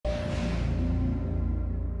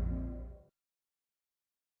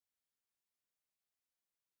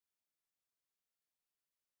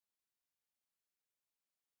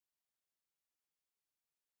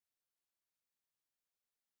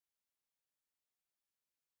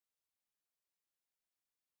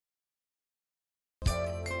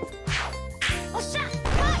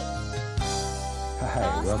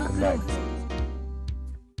Welcome back.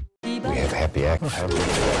 We have happy act.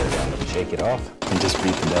 Shake it off and just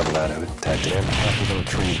beat the devil out of it. Tight there. Happy little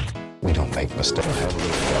treat. We don't make mistakes. Have a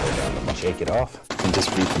little water down the shake it off and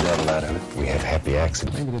just beat the devil out of it. We have happy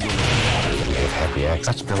accident. Maybe we have happy accident.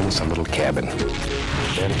 Let's build us a little cabin.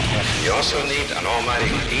 You also need an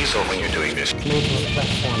almighty easel when you're doing this. Made from a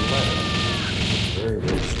platform letter. Very,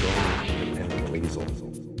 very strong, dependable easel.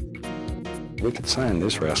 We could sign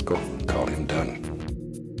this rascal, call him done.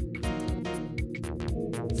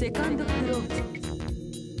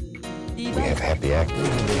 We have happy act.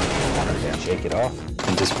 Water down, shake it off,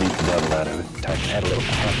 and just beat the devil out of it. Tighten that a little.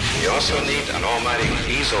 You also need an almighty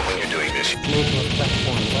easel when you're doing this. Made from a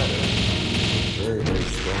platform letter. Very, very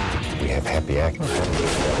strong. We have happy act. Water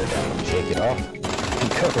down, shake it off,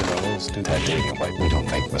 and cover those to titanium white. We don't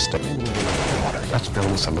make mistakes. Water. Let's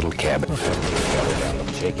build us a little cabin. Water down,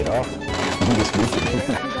 shake it off. We just beat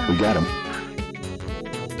it. We got him.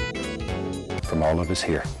 From all of us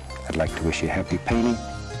here, I'd like to wish you happy painting,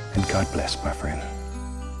 and God bless, my friend.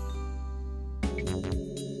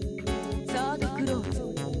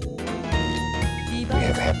 We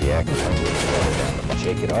have happy act.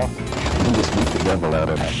 Shake it off. We just beat the devil out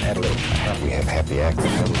of it. We have happy act. We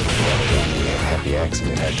have happy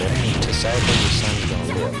accident. Decide when your son's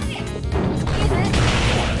gonna live.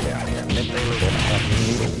 Down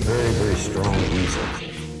here. Very, very strong easel.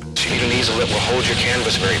 So you need an easel that will hold your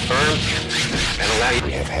canvas very firm and allow you.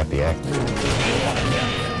 We have happy act.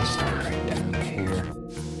 Down here.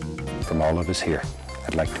 From all of us here,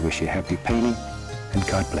 I'd like to wish you happy painting, and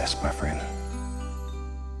God bless, my friend.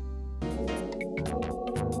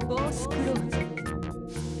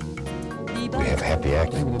 We have happy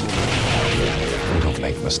act. We don't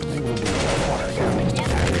make mistakes. Water down into the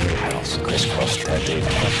house, crisscross that day.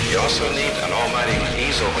 You also need an almighty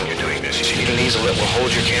easel when you're doing this. You need an easel that will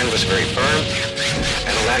hold your canvas very firm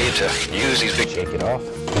and allow you to use these big... Shake it off.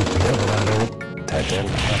 Tight down.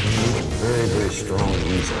 Very, very strong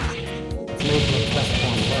easel. It's made from a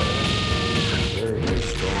platform leather. Very, very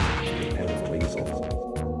strong, dependable easel.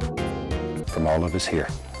 From all of us here,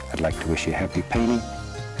 I'd like to wish you happy painting,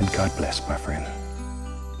 and God bless, my friend.